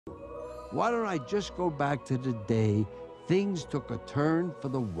Why don't I just go back to the day things took a turn for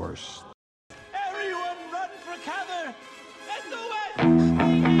the worse? Everyone run for cover! At the west!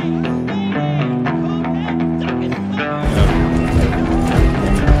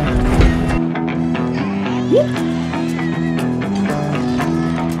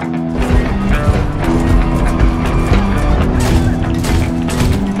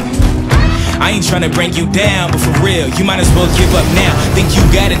 I ain't tryna bring you down, but for real, you might as well give up now. Think you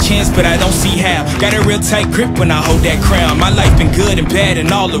got a chance, but I don't see how. Got a real tight grip when I hold that crown. My life been good and bad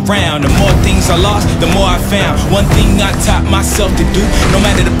and all around. The more things I lost, the more I found. One thing I taught myself to do, no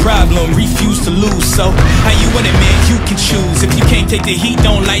matter the problem, refuse to lose. So, how you want it, man? You can choose. If you can't take the heat,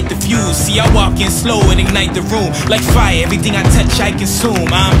 don't light the fuse. See, I walk in slow and ignite the room. Like fire, everything I touch, I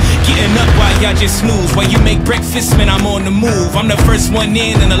consume. I'm getting up while y'all just snooze. While you make breakfast, man, I'm on the move. I'm the first one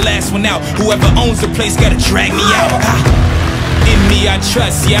in and the last one out. Whoever owns the place gotta drag me out. In me I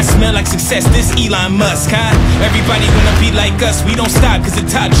trust, yeah, I smell like success, this Elon Musk, huh? Everybody wanna be like us, we don't stop, cause the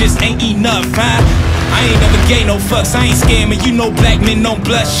top just ain't enough, huh? I ain't never gave no fucks, I ain't scamming, you know black men don't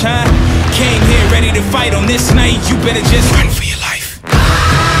blush, huh? Came here ready to fight on this night, you better just run for your life.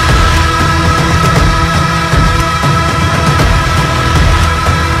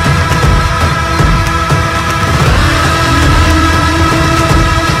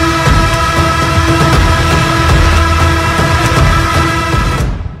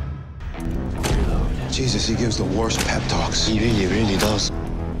 Jesus, he gives the worst pep talks. He really does.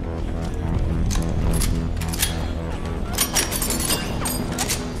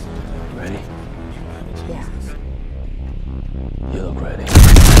 Ready? Yeah. You look ready.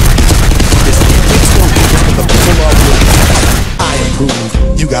 I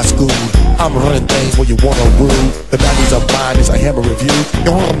approve. You got schooled. I'm running things where you wanna rule. The 90s of mine is a hammer review.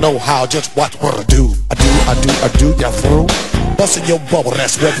 You wanna know how? Just watch what I do. I do. You're through. Busting your bubble.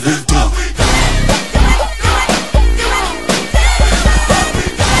 That's what we do.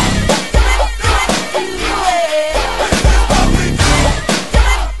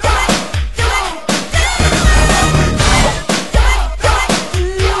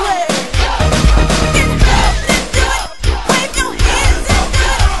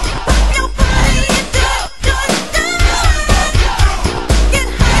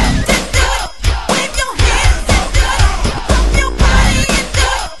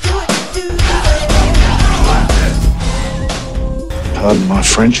 Pardon my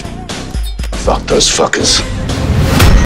French. Fuck those fuckers.